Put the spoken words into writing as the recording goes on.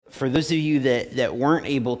For those of you that weren't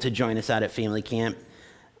able to join us out at family camp,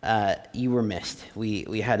 you were missed.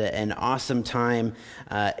 We had an awesome time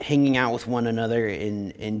hanging out with one another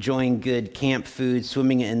and enjoying good camp food,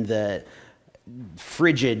 swimming in the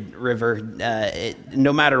frigid river.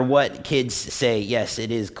 No matter what kids say, yes,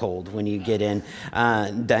 it is cold when you get in.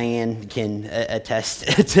 Diane can attest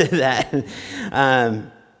to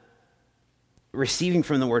that. Receiving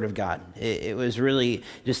from the Word of God. It was really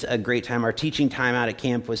just a great time. Our teaching time out at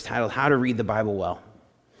camp was titled How to Read the Bible Well.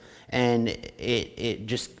 And it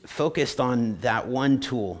just focused on that one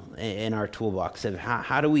tool in our toolbox of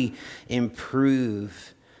how do we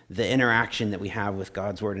improve the interaction that we have with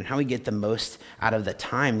God's Word and how we get the most out of the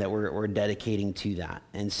time that we're dedicating to that.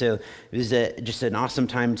 And so it was just an awesome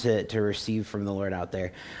time to receive from the Lord out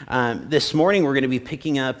there. This morning we're going to be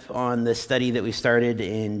picking up on the study that we started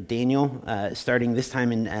in Daniel, starting this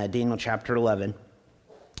time in Daniel chapter 11.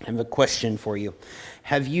 I have a question for you.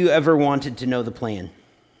 Have you ever wanted to know the plan?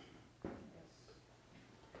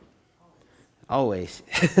 Always.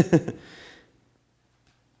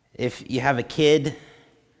 If you have a kid,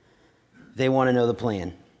 they want to know the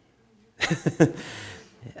plan.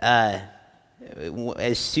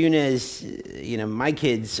 As soon as my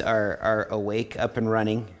kids are awake, up and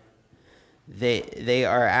running, they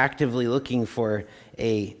are actively looking for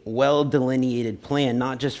a well-delineated plan,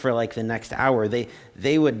 not just for like the next hour.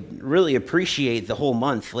 They would really appreciate the whole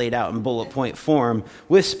month laid out in bullet point form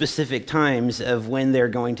with specific times of when they're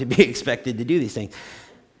going to be expected to do these things.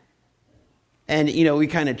 And, we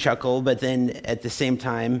kind of chuckle, but then at the same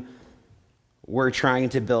time, we're trying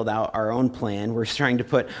to build out our own plan. We're trying to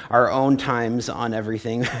put our own times on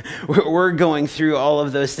everything. We're going through all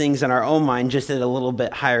of those things in our own mind, just at a little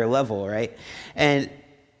bit higher level, right? And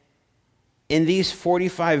in these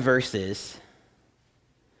 45 verses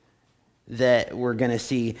that we're going to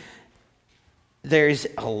see, there's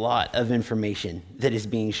a lot of information that is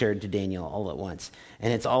being shared to Daniel all at once.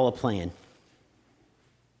 And it's all a plan.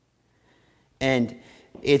 And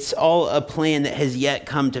it's all a plan that has yet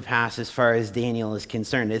come to pass as far as Daniel is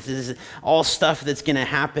concerned. This is all stuff that's going to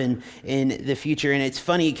happen in the future. And it's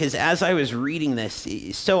funny because as I was reading this,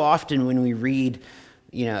 so often when we read,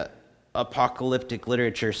 apocalyptic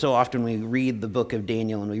literature, so often we read the book of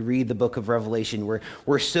Daniel and we read the book of Revelation,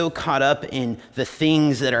 we're so caught up in the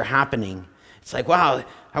things that are happening. It's like, wow,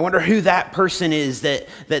 I wonder who that person is that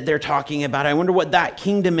they're talking about. I wonder what that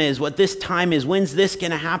kingdom is, what this time is, when's this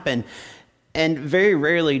going to happen? And very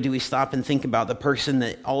rarely do we stop and think about the person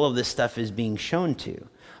that all of this stuff is being shown to,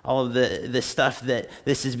 all of the stuff that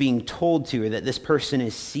this is being told to, or that this person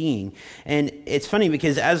is seeing. And it's funny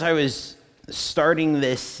because as I was starting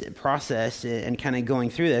this process and kind of going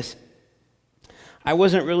through this, I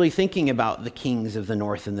wasn't really thinking about the kings of the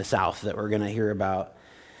north and the south that we're going to hear about.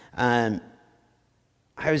 I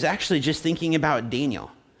was actually just thinking about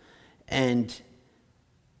Daniel. And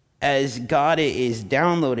as God is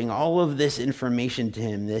downloading all of this information to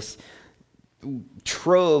him, this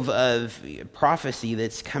trove of prophecy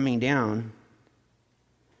that's coming down,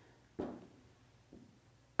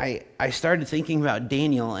 I started thinking about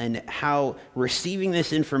Daniel and how receiving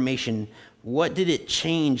this information, what did it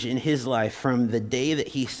change in his life from the day that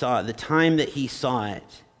he saw it, the time that he saw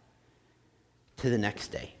it, to the next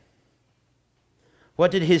day? What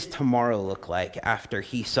did his tomorrow look like after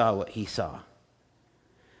he saw what he saw?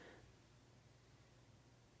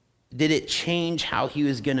 Did it change how he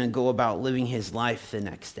was going to go about living his life the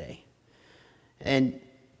next day? And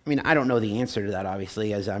I don't know the answer to that,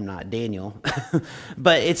 obviously, as I'm not Daniel.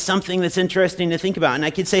 But it's something that's interesting to think about. And I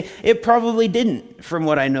could say it probably didn't, from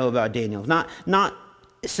what I know about Daniel. Not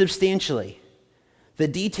substantially. The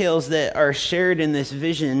details that are shared in this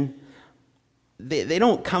vision, they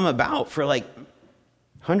don't come about for like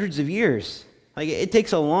hundreds of years. Like it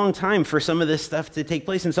takes a long time for some of this stuff to take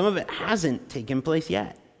place, and some of it hasn't taken place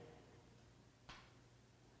yet.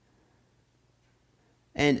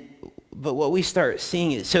 But what we start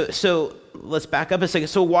seeing is, so let's back up a second.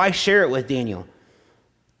 So why share it with Daniel?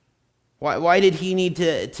 Why did he need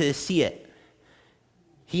to see it?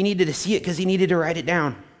 He needed to see it because he needed to write it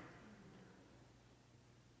down.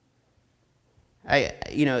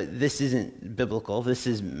 This isn't biblical. This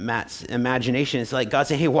is Matt's imagination. It's like God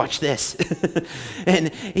saying, hey, watch this.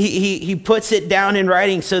 And he puts it down in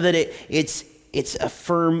writing so that it's a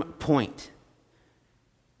firm point.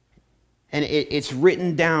 And it's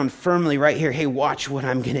written down firmly right here. Hey, watch what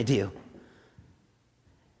I'm going to do.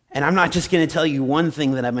 And I'm not just going to tell you one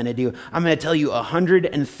thing that I'm going to do. I'm going to tell you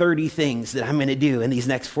 130 things that I'm going to do in these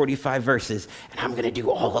next 45 verses. And I'm going to do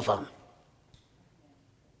all of them.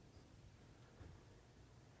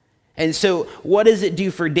 And so what does it do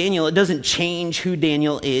for Daniel? It doesn't change who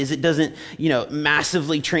Daniel is. It doesn't,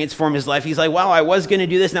 massively transform his life. He's like, wow, I was going to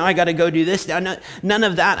do this. Now I got to go do this. Now, none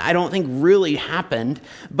of that, I don't think, really happened.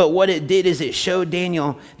 But what it did is it showed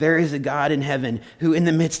Daniel there is a God in heaven who, in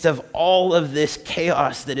the midst of all of this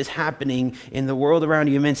chaos that is happening in the world around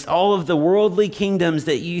you, amidst all of the worldly kingdoms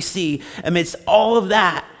that you see, amidst all of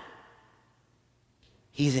that,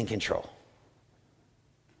 he's in control.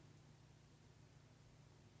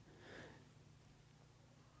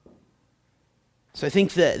 So I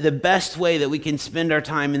think that the best way that we can spend our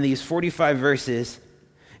time in these 45 verses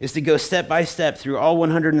is to go step by step through all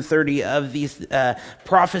 130 of these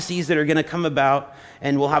prophecies that are going to come about,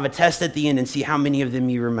 and we'll have a test at the end and see how many of them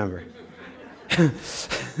you remember.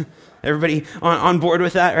 Everybody on board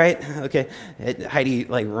with that, right? Okay. Heidi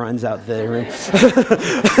runs out the room.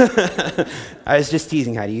 I was just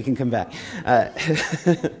teasing Heidi. You can come back.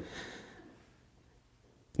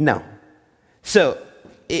 No. So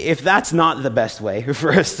if that's not the best way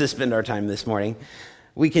for us to spend our time this morning,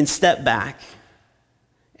 we can step back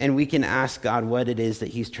and we can ask God what it is that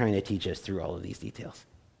he's trying to teach us through all of these details.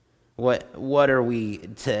 What are we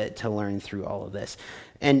to learn through all of this?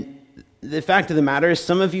 And the fact of the matter is,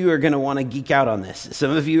 some of you are going to want to geek out on this.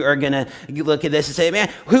 Some of you are going to look at this and say, man,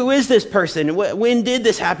 who is this person? When did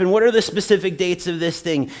this happen? What are the specific dates of this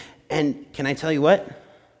thing? And can I tell you what?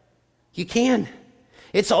 You can.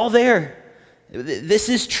 It's all there. This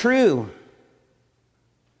is true.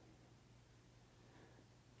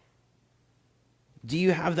 Do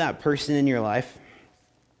you have that person in your life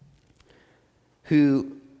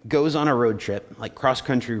who goes on a road trip, like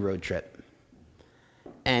cross-country road trip,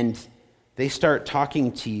 and they start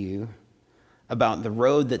talking to you about the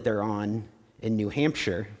road that they're on in New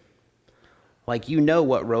Hampshire, like you know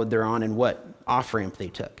what road they're on and what off-ramp they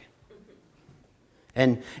took?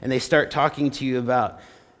 And they start talking to you about,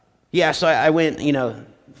 yeah, so I went,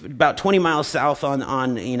 about 20 miles south on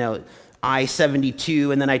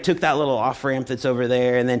I-72, and then I took that little off-ramp that's over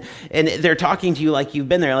there, and they're talking to you like you've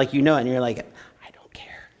been there, like you know it, and you're like, I don't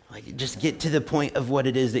care. Like, just get to the point of what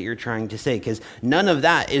it is that you're trying to say, because none of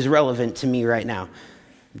that is relevant to me right now.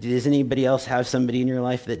 Does anybody else have somebody in your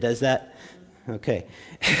life that does that? Okay.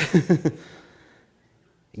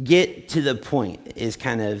 Get to the point is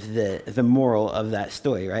kind of the moral of that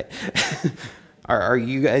story, right? Are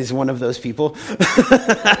you guys one of those people?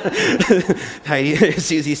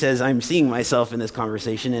 Susie says, I'm seeing myself in this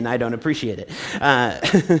conversation and I don't appreciate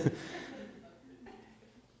it.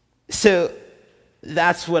 So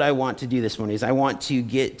that's what I want to do this morning, is I want to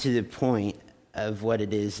get to the point of what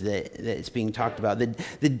it is that's being talked about.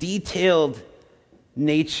 The detailed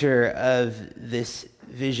nature of this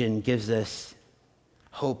vision gives us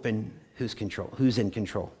hope in who's in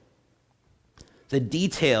control. The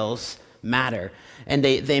details matter, and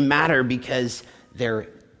they matter because they're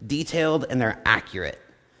detailed and they're accurate.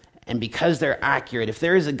 And because they're accurate, if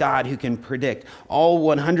there is a God who can predict all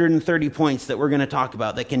 130 points that we're going to talk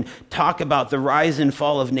about, that can talk about the rise and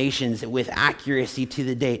fall of nations with accuracy to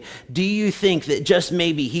the date, do you think that just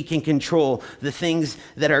maybe he can control the things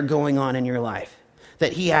that are going on in your life?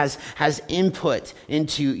 That he has input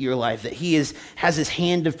into your life, that he has his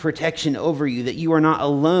hand of protection over you, that you are not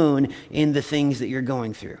alone in the things that you're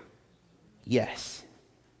going through? Yes.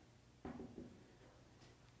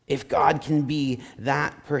 If God can be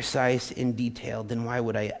that precise and detailed, then why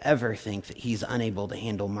would I ever think that he's unable to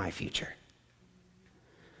handle my future?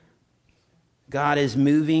 God is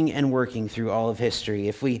moving and working through all of history.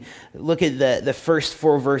 If we look at the first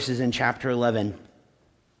 4 verses in chapter 11,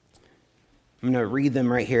 I'm going to read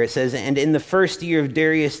them right here. It says, "And in the first year of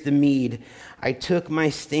Darius the Mede, I took my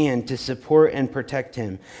stand to support and protect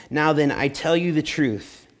him. Now then, I tell you the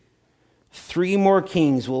truth. 3 more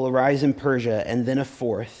kings will arise in Persia, and then a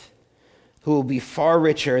 4th, who will be far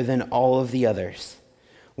richer than all of the others.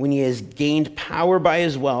 When he has gained power by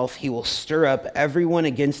his wealth, he will stir up everyone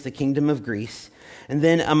against the kingdom of Greece. And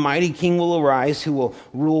then a mighty king will arise who will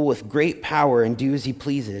rule with great power and do as he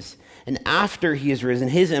pleases. And after he has risen,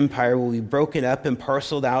 his empire will be broken up and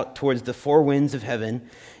parceled out towards the 4 winds of heaven.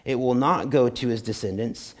 It will not go to his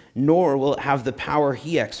descendants, nor will it have the power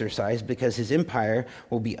he exercised, because his empire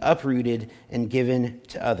will be uprooted and given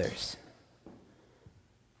to others."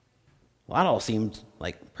 Well, that all seemed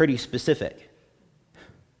like pretty specific.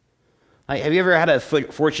 Like, have you ever had a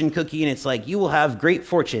fortune cookie and it's like, you will have great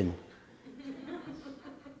fortune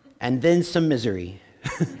and then some misery?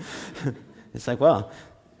 It's like, well,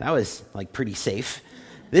 that was like pretty safe.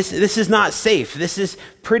 This is not safe. This is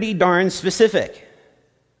pretty darn specific.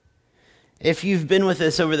 If you've been with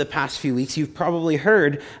us over the past few weeks, you've probably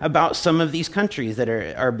heard about some of these countries that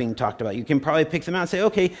are being talked about. You can probably pick them out and say,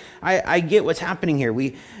 okay, I get what's happening here.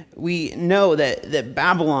 We know that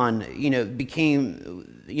Babylon,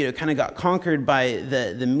 became, kind of got conquered by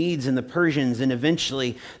the Medes and the Persians, and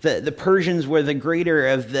eventually the Persians were the greater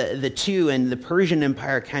of the two, and the Persian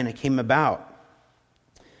Empire kind of came about.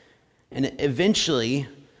 And eventually,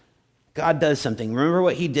 God does something. Remember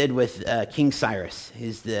what he did with King Cyrus.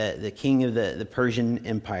 He's the king of the Persian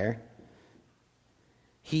Empire.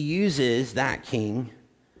 He uses that king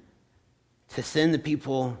to send the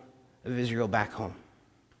people of Israel back home.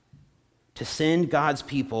 To send God's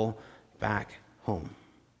people back home.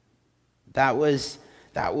 That was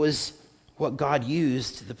what God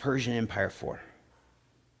used the Persian Empire for.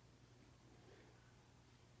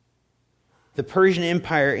 The Persian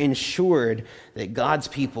Empire ensured that God's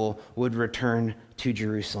people would return to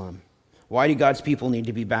Jerusalem. Why do God's people need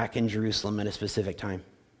to be back in Jerusalem at a specific time?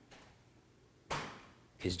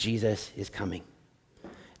 Because Jesus is coming.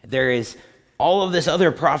 There is all of this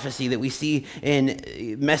other prophecy that we see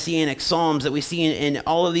in messianic psalms, that we see in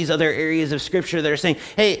all of these other areas of Scripture that are saying,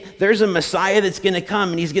 hey, there's a Messiah that's going to come,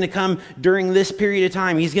 and he's going to come during this period of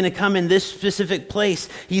time. He's going to come in this specific place.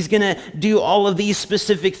 He's going to do all of these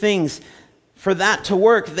specific things. For that to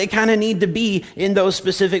work, they kind of need to be in those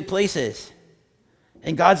specific places.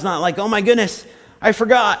 And God's not like, oh my goodness, I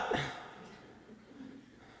forgot.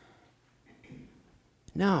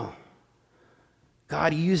 No.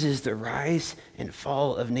 God uses the rise and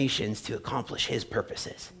fall of nations to accomplish his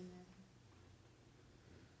purposes.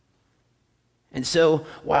 And so,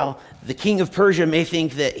 while the king of Persia may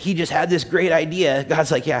think that he just had this great idea,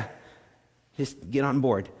 God's like, yeah, just get on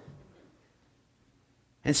board.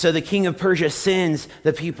 And so the king of Persia sends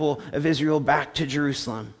the people of Israel back to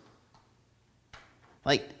Jerusalem.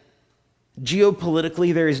 Like,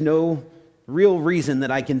 geopolitically, there is no real reason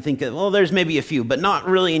that I can think of. Well, there's maybe a few, but not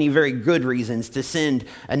really any very good reasons to send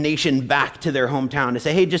a nation back to their hometown to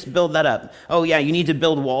say, hey, just build that up. Oh, yeah, you need to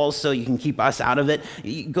build walls so you can keep us out of it.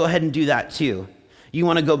 Go ahead and do that too. You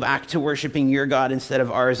want to go back to worshiping your God instead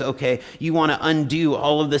of ours? Okay. You want to undo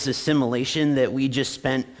all of this assimilation that we just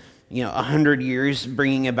spent 100 years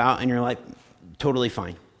bringing about, and you're like, totally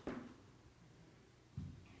fine.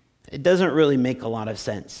 It doesn't really make a lot of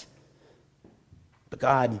sense. But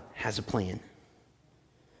God has a plan.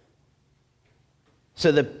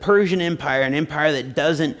 So the Persian Empire, an empire that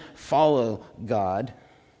doesn't follow God,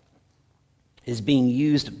 is being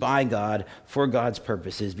used by God for God's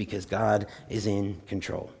purposes because God is in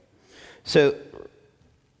control. So,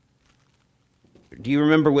 do you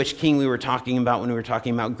remember which king we were talking about when we were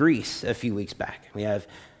talking about Greece a few weeks back? We have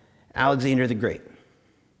Alexander the Great.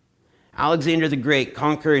 Alexander the Great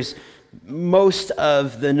conquers most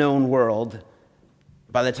of the known world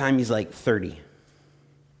by the time he's like 30.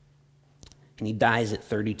 And he dies at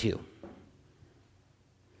 32.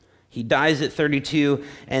 He dies at 32,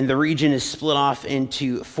 and the region is split off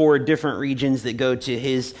into 4 different regions that go to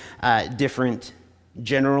his different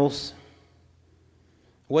generals.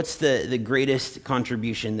 What's the greatest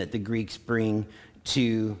contribution that the Greeks bring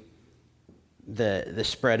to the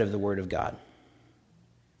spread of the Word of God?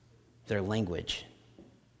 Their language.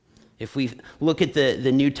 If we look at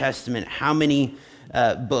the New Testament, how many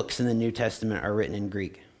books in the New Testament are written in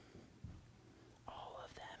Greek? All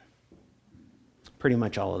of them. Pretty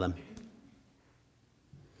much all of them.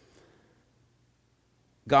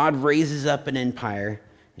 God raises up an empire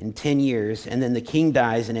in 10 years, and then the king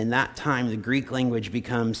dies, and in that time, the Greek language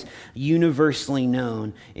becomes universally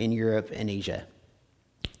known in Europe and Asia.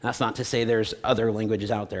 That's not to say there's other languages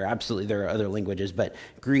out there. Absolutely, there are other languages, but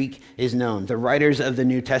Greek is known. The writers of the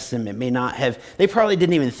New Testament they probably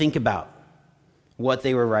didn't even think about what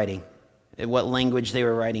they were writing, what language they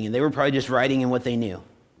were writing in. They were probably just writing in what they knew.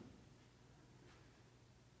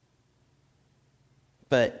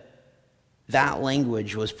 But that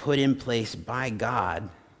language was put in place by God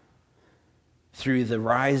through the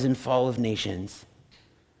rise and fall of nations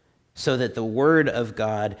so that the word of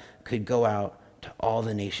God could go out to all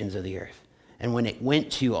the nations of the earth. And when it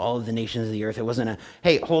went to all of the nations of the earth, it wasn't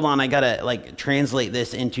hey, hold on, I gotta translate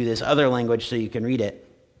this into this other language so you can read it.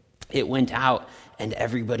 It went out and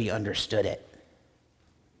everybody understood it.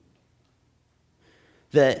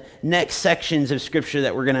 The next sections of scripture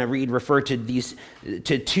that we're going to read refer to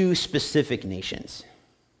 2 specific nations.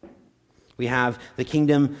 We have the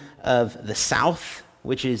kingdom of the south,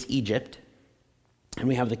 which is Egypt, and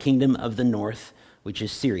we have the kingdom of the north, which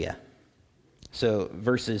is Syria. So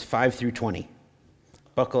verses 5 through 20.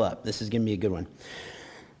 Buckle up. This is going to be a good one.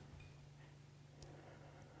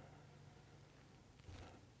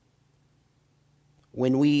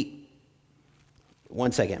 When we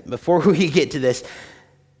one second. Before we get to this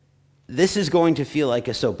is going to feel like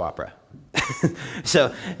a soap opera. So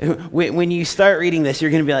when you start reading this,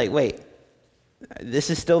 you're going to be like, wait, this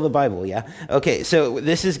is still the Bible, yeah? Okay, so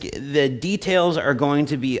the details are going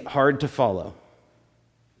to be hard to follow.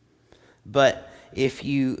 But if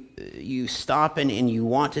you stop and you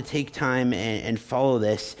want to take time and follow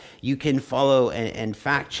this, you can follow and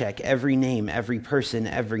fact check every name, every person,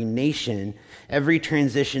 every nation, every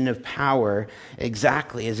transition of power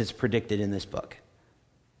exactly as it's predicted in this book.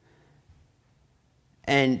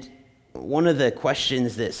 And one of the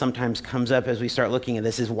questions that sometimes comes up as we start looking at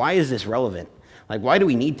this is, why is this relevant? Like, why do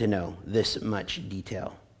we need to know this much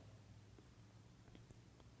detail?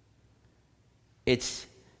 It's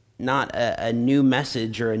not a new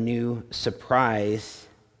message or a new surprise.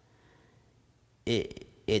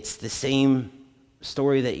 It's the same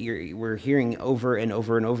story that we're hearing over and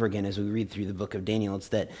over and over again as we read through the book of Daniel. It's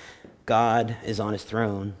that God is on his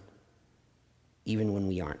throne even when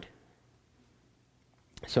we aren't.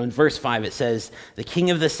 So in verse 5 it says, "The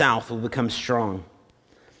king of the south will become strong,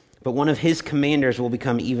 but one of his commanders will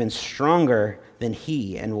become even stronger than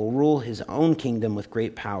he and will rule his own kingdom with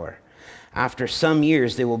great power. After some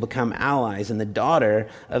years they will become allies, and the daughter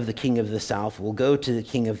of the king of the south will go to the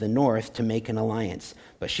king of the north to make an alliance,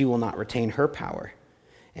 but she will not retain her power,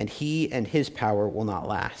 and he and his power will not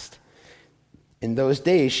last. In those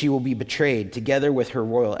days she will be betrayed, together with her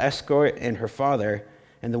royal escort and her father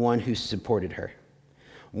and the one who supported her.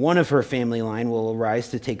 One of her family line will arise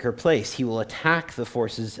to take her place. He will attack the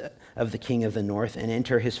forces of the king of the north and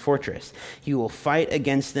enter his fortress. He will fight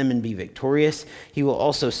against them and be victorious. He will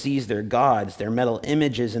also seize their gods, their metal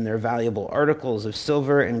images, and their valuable articles of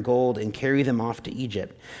silver and gold and carry them off to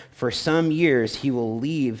Egypt. For some years he will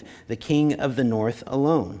leave the king of the north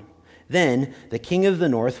alone. Then the king of the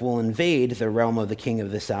north will invade the realm of the king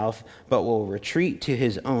of the south, but will retreat to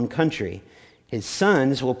his own country. His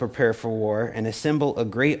sons will prepare for war and assemble a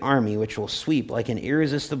great army which will sweep like an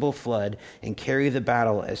irresistible flood and carry the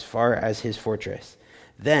battle as far as his fortress.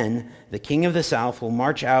 Then the king of the south will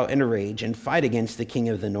march out in a rage and fight against the king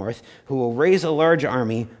of the north, who will raise a large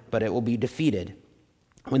army, but it will be defeated.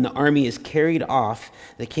 When the army is carried off,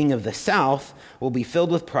 the king of the south will be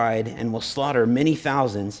filled with pride and will slaughter many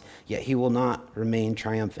thousands, yet he will not remain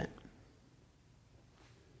triumphant."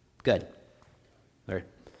 Good. Lord.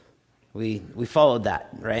 We followed that,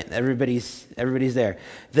 right? Everybody's there.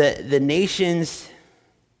 The nations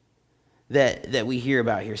that we hear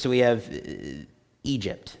about here. So we have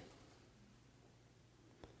Egypt,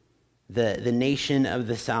 the nation of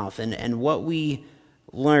the south, and what we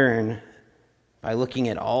learn by looking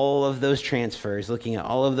at all of those transfers, looking at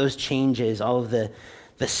all of those changes, all of the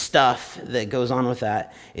stuff that goes on with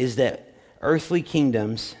that, is that earthly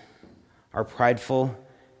kingdoms are prideful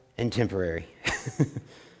and temporary.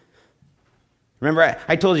 Remember,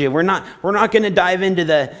 I told you, we're not going to dive into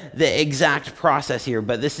the exact process here,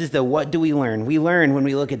 but this is the what do we learn? We learn when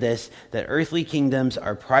we look at this that earthly kingdoms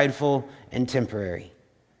are prideful and temporary.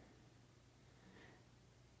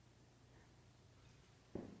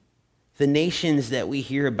 The nations that we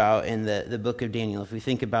hear about in the book of Daniel, if we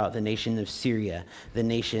think about the nation of Syria, the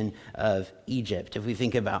nation of Egypt, if we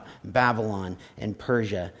think about Babylon and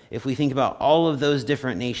Persia, if we think about all of those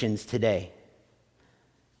different nations today,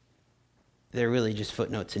 they're really just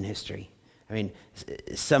footnotes in history. I mean,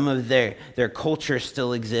 some of their culture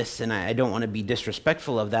still exists, and I don't want to be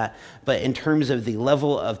disrespectful of that, but in terms of the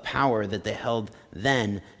level of power that they held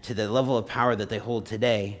then to the level of power that they hold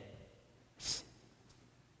today, it's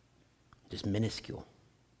just minuscule.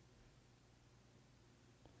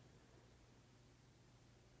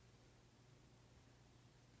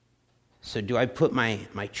 So do I put my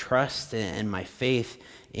trust and my faith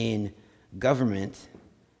in government,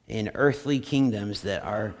 in earthly kingdoms that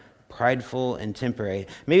are prideful and temporary?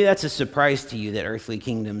 Maybe that's a surprise to you that earthly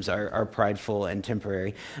kingdoms are prideful and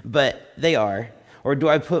temporary, but they are. Or do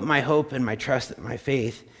I put my hope and my trust and my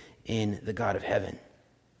faith in the God of heaven?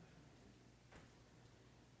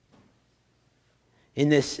 In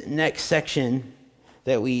this next section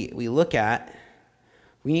that we look at,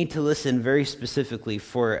 we need to listen very specifically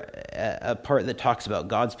for a part that talks about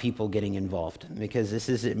God's people getting involved, because this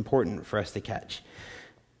is important for us to catch.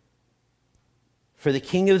 For the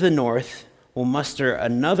king of the north will muster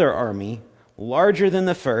another army larger than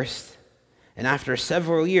the first, and after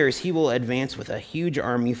several years he will advance with a huge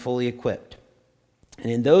army fully equipped.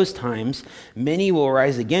 And in those times many will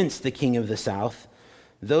rise against the king of the south.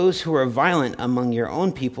 Those who are violent among your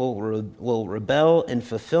own people will rebel in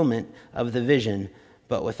fulfillment of the vision,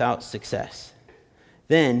 but without success.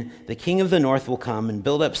 Then the king of the north will come and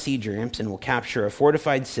build up siege ramps and will capture a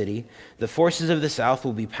fortified city. The forces of the south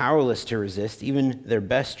will be powerless to resist. Even their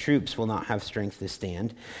best troops will not have strength to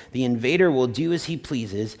stand. The invader will do as he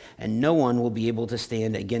pleases, and no one will be able to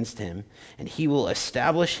stand against him. And he will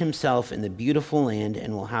establish himself in the beautiful land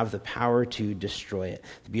and will have the power to destroy it.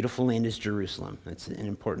 The beautiful land is Jerusalem. That's an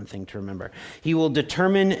important thing to remember. He will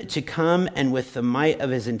determine to come and with the might of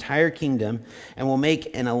his entire kingdom and will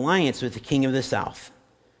make an alliance with the king of the south.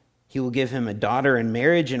 He will give him a daughter in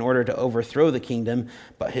marriage in order to overthrow the kingdom,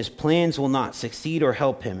 but his plans will not succeed or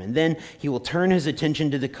help him. And then he will turn his attention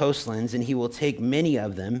to the coastlands, and he will take many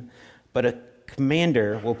of them, but a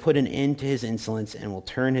commander will put an end to his insolence and will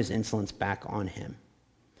turn his insolence back on him.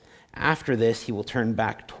 After this, he will turn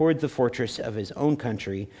back toward the fortress of his own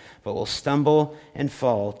country, but will stumble and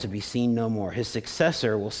fall to be seen no more. His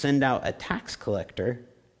successor will send out a tax collector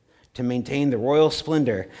to maintain the royal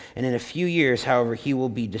splendor, and in a few years, however, he will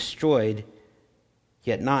be destroyed,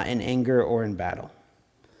 yet not in anger or in battle.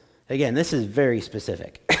 Again, this is very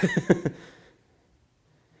specific.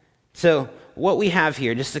 So what we have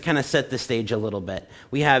here, just to kind of set the stage a little bit,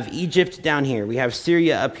 we have Egypt down here, we have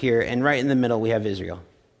Syria up here, and right in the middle we have Israel.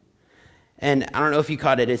 And I don't know if you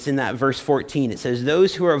caught it, it's in that verse 14. It says,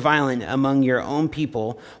 those who are violent among your own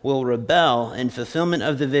people will rebel in fulfillment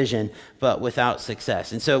of the vision, but without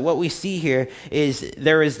success. And so what we see here is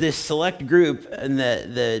there is this select group in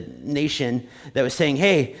the nation that was saying,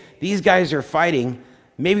 hey, these guys are fighting.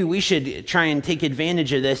 Maybe we should try and take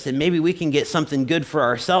advantage of this, and maybe we can get something good for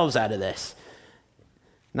ourselves out of this.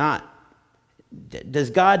 Does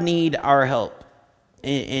God need our help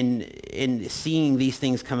in seeing these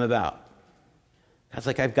things come about? God's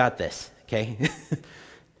like, I've got this, okay?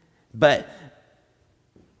 But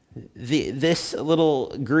this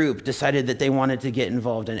little group decided that they wanted to get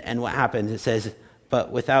involved, and what happened? It says, but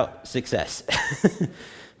without success.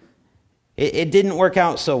 It didn't work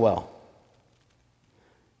out so well.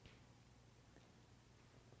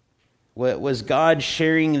 Was God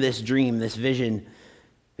sharing this dream, this vision?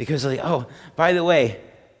 Because like, oh, by the way,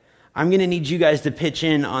 I'm going to need you guys to pitch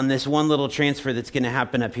in on this one little transfer that's going to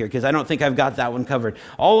happen up here because I don't think I've got that one covered.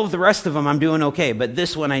 All of the rest of them I'm doing okay, but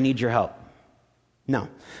this one I need your help. No.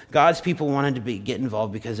 God's people wanted to get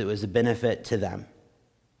involved because it was a benefit to them.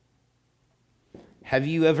 Have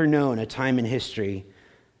you ever known a time in history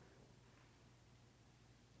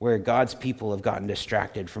where God's people have gotten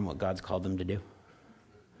distracted from what God's called them to do?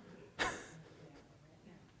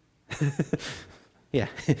 Yeah,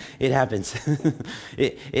 it happens.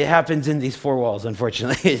 It happens in these four walls,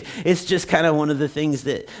 unfortunately. It's just kind of one of the things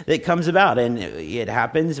that comes about, and it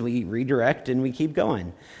happens, we redirect, and we keep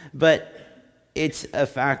going. But it's a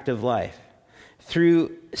fact of life.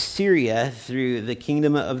 Through Syria, through the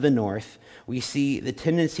kingdom of the north, we see the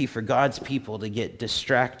tendency for God's people to get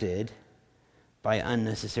distracted by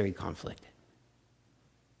unnecessary conflict.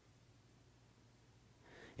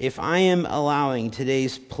 If I am allowing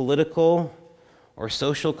today's political or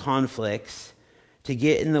social conflicts to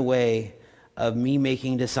get in the way of me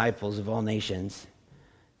making disciples of all nations,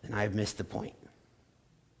 then I've missed the point.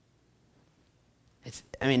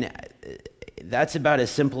 That's about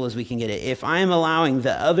as simple as we can get it. If I am allowing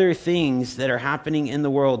the other things that are happening in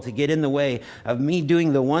the world to get in the way of me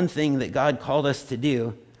doing the one thing that God called us to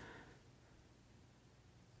do,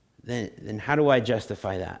 then how do I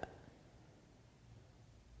justify that?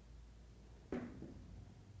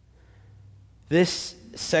 This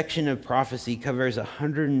section of prophecy covers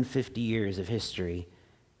 150 years of history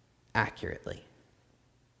accurately.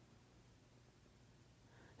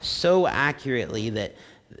 So accurately that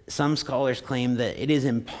some scholars claim that it is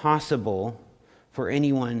impossible for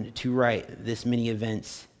anyone to write this many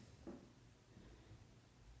events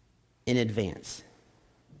in advance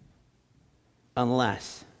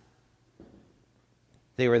unless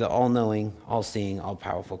they were the all-knowing, all-seeing,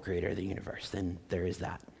 all-powerful creator of the universe. Then there is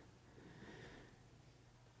that.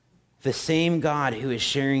 The same God who is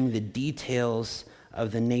sharing the details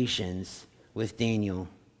of the nations with Daniel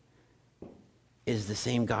is the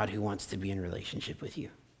same God who wants to be in relationship with you.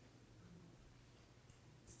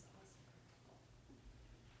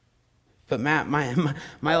 But Matt, my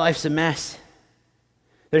life's a mess.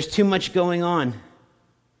 There's too much going on.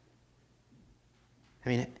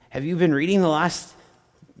 Have you been reading the last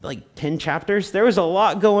 10 chapters? There was a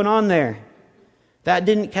lot going on there. That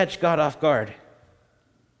didn't catch God off guard.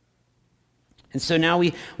 And so now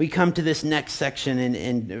we come to this next section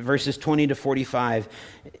in verses 20 to 45.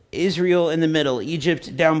 Israel in the middle,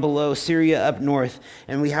 Egypt down below, Syria up north.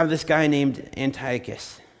 And we have this guy named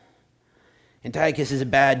Antiochus. Antiochus is a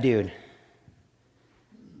bad dude.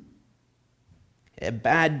 A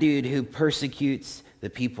bad dude who persecutes the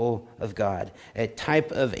people of God, a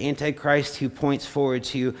type of Antichrist who points forward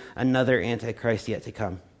to another Antichrist yet to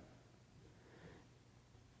come.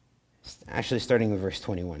 Actually, starting with verse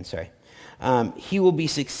 21, sorry. He will be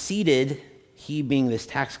succeeded, he being this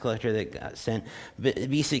tax collector that got sent,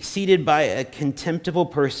 be succeeded by a contemptible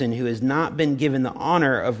person who has not been given the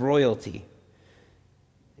honor of royalty.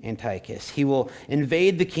 Antiochus. He will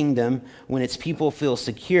invade the kingdom when its people feel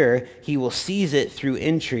secure. He will seize it through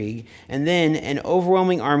intrigue, and then an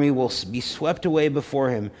overwhelming army will be swept away before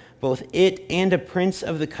him. Both it and a prince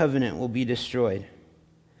of the covenant will be destroyed.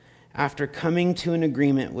 After coming to an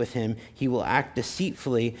agreement with him, he will act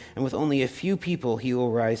deceitfully, and with only a few people he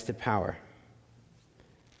will rise to power.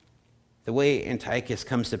 The way Antiochus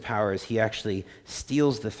comes to power is he actually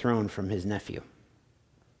steals the throne from his nephew.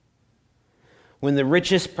 When the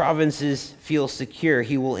richest provinces feel secure,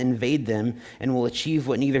 he will invade them and will achieve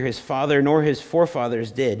what neither his father nor his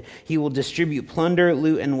forefathers did. He will distribute plunder,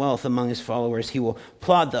 loot, and wealth among his followers. He will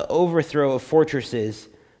plot the overthrow of fortresses,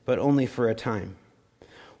 but only for a time.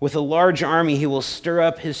 With a large army, he will stir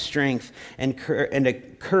up his strength and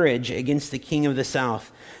courage against the king of the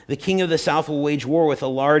south. The king of the south will wage war with a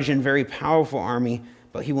large and very powerful army,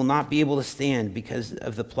 but he will not be able to stand because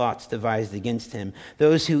of the plots devised against him.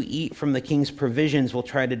 Those who eat from the king's provisions will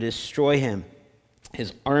try to destroy him.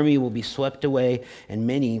 His army will be swept away, and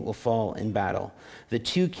many will fall in battle. The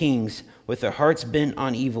two kings, with their hearts bent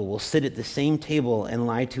on evil, will sit at the same table and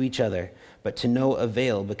lie to each other, but to no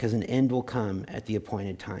avail, because an end will come at the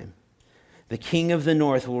appointed time. The king of the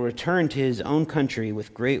north will return to his own country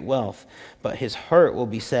with great wealth, but his heart will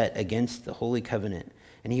be set against the holy covenant,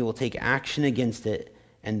 and he will take action against it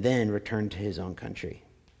and then return to his own country.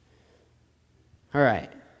 All right,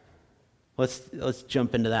 let's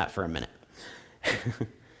jump into that for a minute.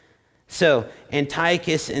 So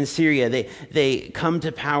Antiochus and Syria, they come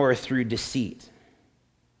to power through deceit.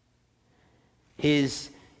 His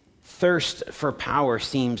thirst for power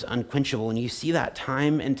seems unquenchable, and you see that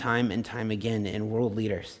time and time and time again in world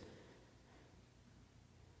leaders.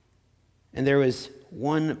 And there was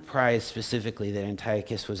one prize specifically that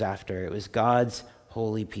Antiochus was after. It was God's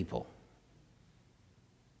holy people.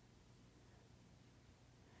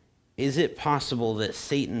 Is it possible that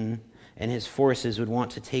Satan and his forces would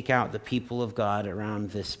want to take out the people of God around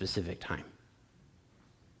this specific time?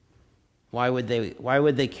 Why would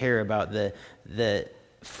they care about the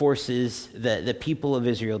forces, the people of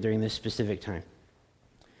Israel during this specific time?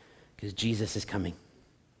 Because Jesus is coming.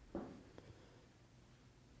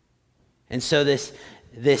 And so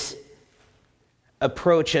this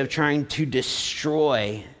approach of trying to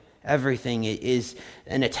destroy everything is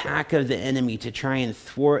an attack of the enemy to try and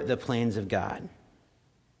thwart the plans of God.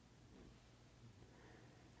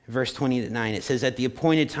 Verse 29, it says, at the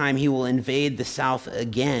appointed time he will invade the south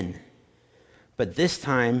again. But this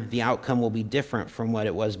time the outcome will be different from what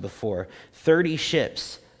it was before. 30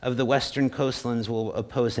 ships of the western coastlands will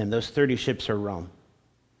oppose him. Those 30 ships are Rome.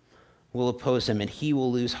 Will oppose him, and he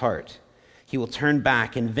will lose heart. He will turn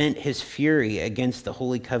back and vent his fury against the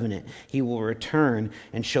holy covenant. He will return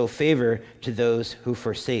and show favor to those who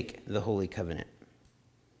forsake the holy covenant.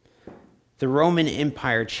 The Roman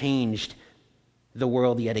Empire changed the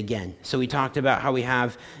world yet again. So we talked about how we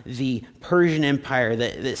have the Persian Empire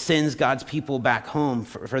that sends God's people back home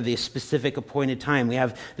for the specific appointed time. We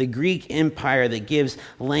have the Greek Empire that gives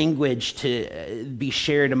language to be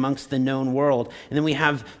shared amongst the known world. And then we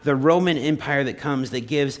have the Roman Empire that comes that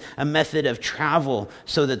gives a method of travel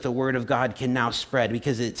so that the word of God can now spread.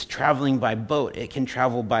 Because it's traveling by boat, it can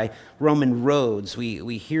travel by Roman roads.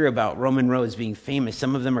 We hear about Roman roads being famous.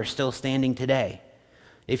 Some of them are still standing today.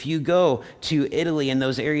 If you go to Italy and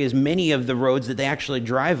those areas, many of the roads that they actually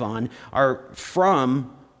drive on are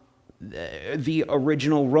from the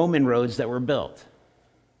original Roman roads that were built.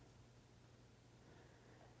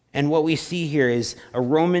 And what we see here is a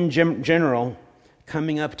Roman general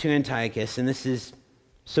coming up to Antiochus, and this is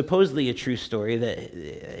supposedly a true story that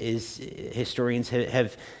is historians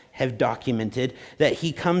have documented, that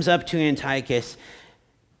he comes up to Antiochus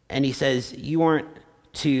and he says, you aren't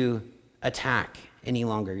to attack any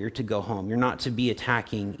longer. You're to go home. You're not to be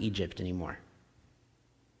attacking Egypt anymore.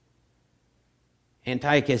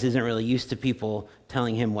 Antiochus isn't really used to people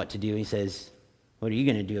telling him what to do. He says, what are you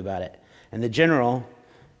going to do about it? And the general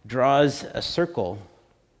draws a circle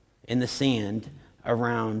in the sand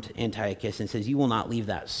around Antiochus and says, you will not leave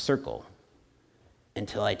that circle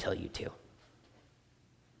until I tell you to.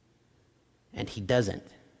 And he doesn't,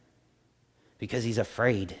 because he's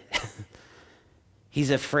afraid. He's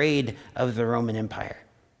afraid of the Roman Empire.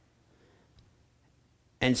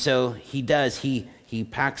 And so he does. He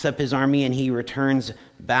packs up his army and he returns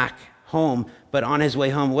back home, but on his way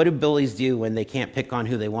home, what do bullies do when they can't pick on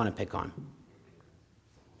who they want to pick on?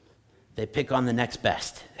 They pick on the next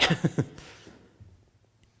best.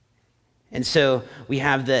 And so we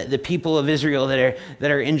have the people of Israel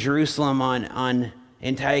that are in Jerusalem on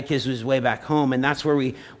Antiochus' way back home, and that's where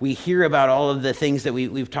we hear about all of the things that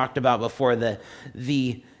we've talked about before,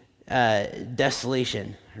 the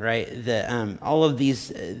desolation, right? All of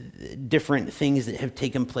these different things that have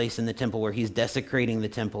taken place in the temple, where he's desecrating the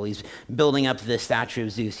temple, he's building up the statue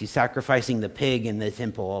of Zeus, he's sacrificing the pig in the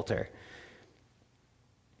temple altar.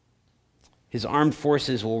 His armed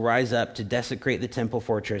forces will rise up to desecrate the temple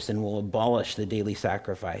fortress and will abolish the daily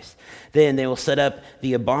sacrifice. Then they will set up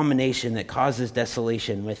the abomination that causes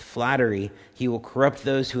desolation. With flattery, he will corrupt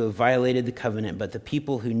those who have violated the covenant, but the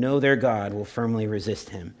people who know their God will firmly resist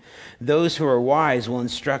him. Those who are wise will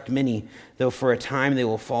instruct many, though for a time they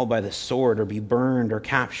will fall by the sword or be burned or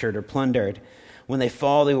captured or plundered. When they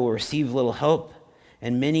fall, they will receive little help,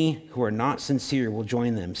 and many who are not sincere will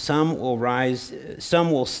join them. Some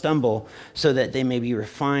will stumble, so that they may be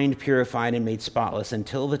refined, purified, and made spotless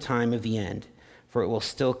until the time of the end, for it will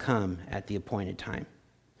still come at the appointed time.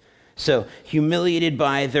 So, humiliated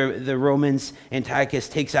by the Romans, Antiochus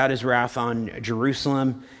takes out his wrath on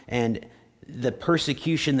Jerusalem, and the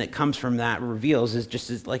persecution that comes from that reveals,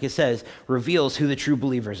 like it says, reveals who the true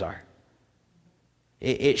believers are.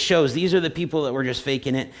 It shows these are the people that were just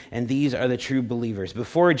faking it, and these are the true believers.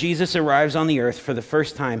 Before Jesus arrives on the earth for the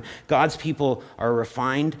first time, God's people are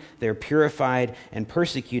refined, they're purified, and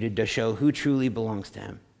persecuted to show who truly belongs to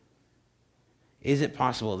him. Is it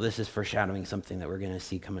possible this is foreshadowing something that we're going to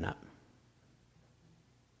see coming up?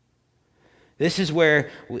 This is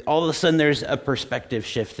where all of a sudden there's a perspective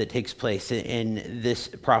shift that takes place in this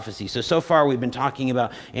prophecy. So far we've been talking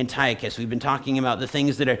about Antiochus. We've been talking about the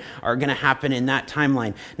things that are going to happen in that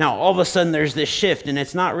timeline. Now all of a sudden there's this shift, and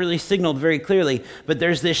it's not really signaled very clearly, but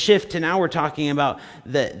there's this shift, and now we're talking about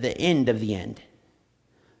the end of the end.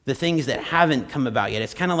 The things that haven't come about yet.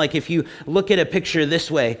 It's kind of like if you look at a picture this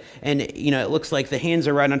way, and it looks like the hands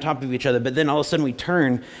are right on top of each other, but then all of a sudden we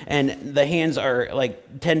turn and the hands are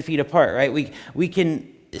like 10 feet apart, right? We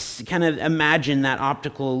can kind of imagine that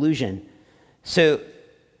optical illusion. So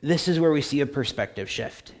this is where we see a perspective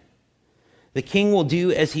shift. The king will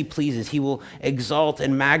do as he pleases. He will exalt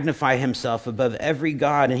and magnify himself above every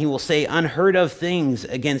god, and he will say unheard of things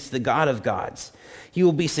against the God of gods. He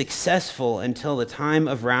will be successful until the time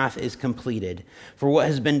of wrath is completed, for what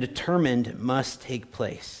has been determined must take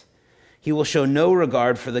place. He will show no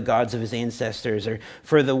regard for the gods of his ancestors or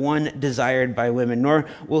for the one desired by women, nor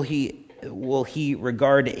will he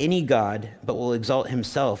regard any god, but will exalt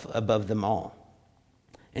himself above them all.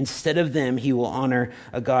 Instead of them, he will honor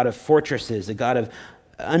a god of fortresses, a god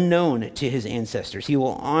unknown to his ancestors. He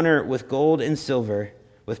will honor with gold and silver,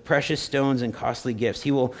 with precious stones and costly gifts.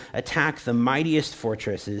 He will attack the mightiest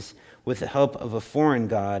fortresses with the help of a foreign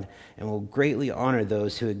god, and will greatly honor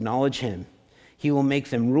those who acknowledge him. He will make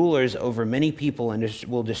them rulers over many people and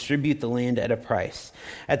will distribute the land at a price.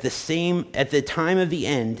 At the time of the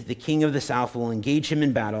end, the king of the south will engage him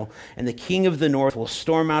in battle, and the king of the north will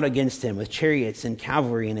storm out against him with chariots and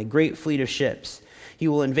cavalry and a great fleet of ships. He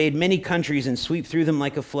will invade many countries and sweep through them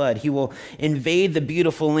like a flood. He will invade the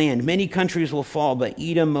beautiful land. Many countries will fall, but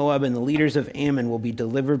Edom, Moab, and the leaders of Ammon will be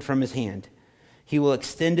delivered from his hand. He will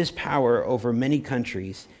extend his power over many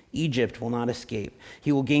countries. Egypt will not escape.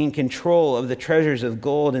 He will gain control of the treasures of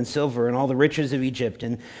gold and silver and all the riches of Egypt,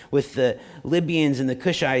 and with the Libyans and the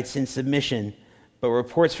Cushites in submission. But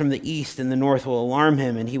reports from the east and the north will alarm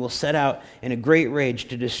him, and he will set out in a great rage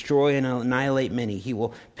to destroy and annihilate many. He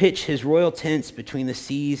will pitch his royal tents between the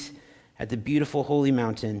seas at the beautiful holy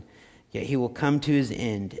mountain, yet he will come to his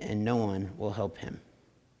end, and no one will help him.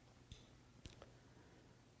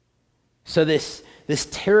 So this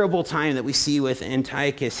terrible time that we see with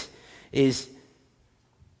Antiochus is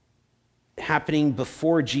happening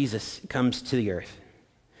before Jesus comes to the earth.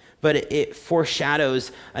 But it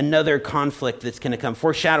foreshadows another conflict that's going to come.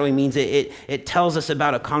 Foreshadowing means it tells us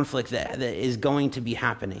about a conflict that is going to be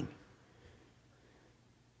happening.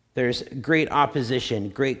 There's great opposition,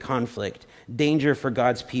 great conflict, danger for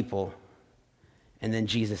God's people, and then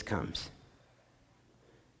Jesus comes.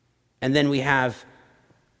 And then we have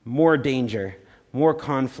more danger, more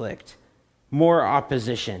conflict, more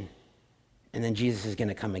opposition, and then Jesus is going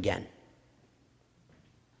to come again.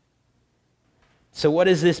 So what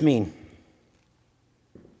does this mean?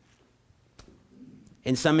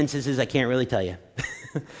 In some instances, I can't really tell you.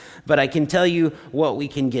 But I can tell you what we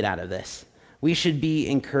can get out of this. We should be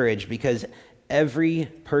encouraged because every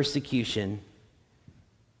persecution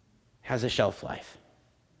has a shelf life.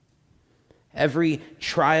 Every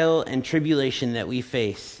trial and tribulation that we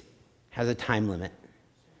face has a time limit,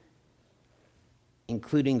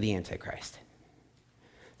 including the Antichrist.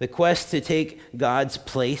 The quest to take God's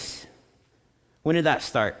place, when did that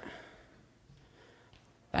start?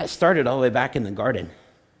 That started all the way back in the garden.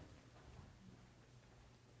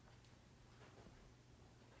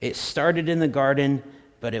 It started in the garden,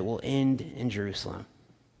 but it will end in Jerusalem.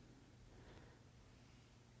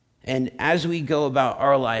 And as we go about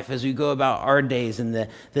our life, as we go about our days and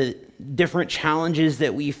the different challenges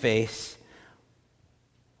that we face,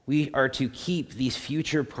 we are to keep these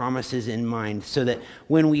future promises in mind so that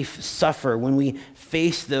when we suffer, when we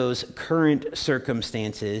face those current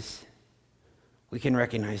circumstances, we can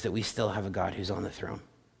recognize that we still have a God who's on the throne.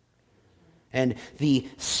 And the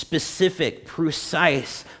specific,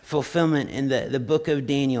 precise fulfillment in the book of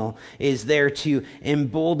Daniel is there to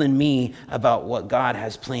embolden me about what God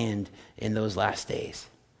has planned in those last days.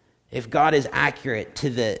 If God is accurate to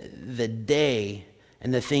the day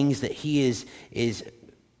and the things that he is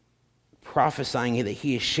prophesying, that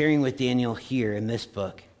he is sharing with Daniel here in this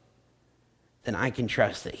book, then I can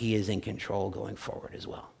trust that he is in control going forward as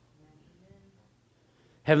well.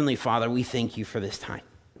 Heavenly Father, we thank you for this time.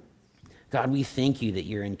 God, we thank you that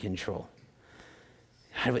you're in control.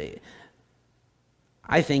 God,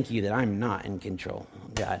 I thank you that I'm not in control,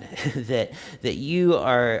 God, that you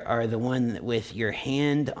are the one with your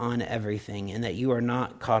hand on everything and that you are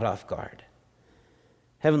not caught off guard.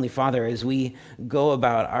 Heavenly Father, as we go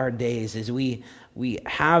about our days, as we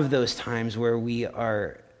have those times where we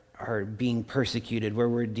are being persecuted, where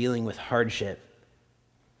we're dealing with hardship,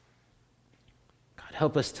 God,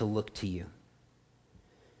 help us to look to you.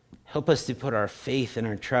 Help us to put our faith and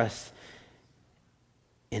our trust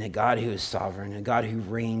in a God who is sovereign, a God who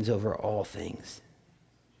reigns over all things.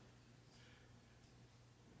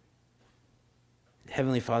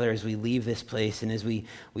 Heavenly Father, as we leave this place and as we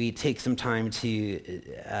take some time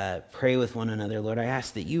to pray with one another, Lord, I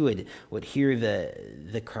ask that you would hear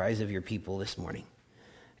the cries of your people this morning.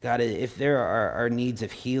 God, if there are needs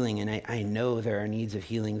of healing, and I know there are needs of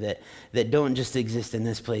healing that don't just exist in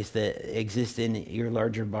this place, that exist in your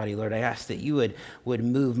larger body, Lord, I ask that you would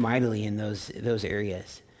move mightily in those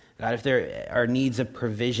areas. God, if there are needs of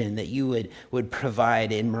provision, that you would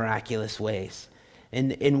provide in miraculous ways,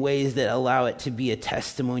 and in ways that allow it to be a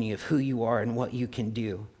testimony of who you are and what you can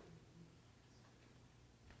do.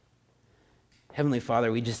 Heavenly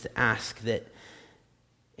Father, we just ask that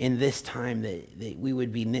in this time that we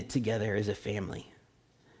would be knit together as a family,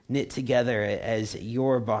 knit together as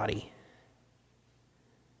your body.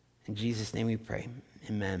 In Jesus' name we pray.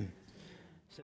 Amen.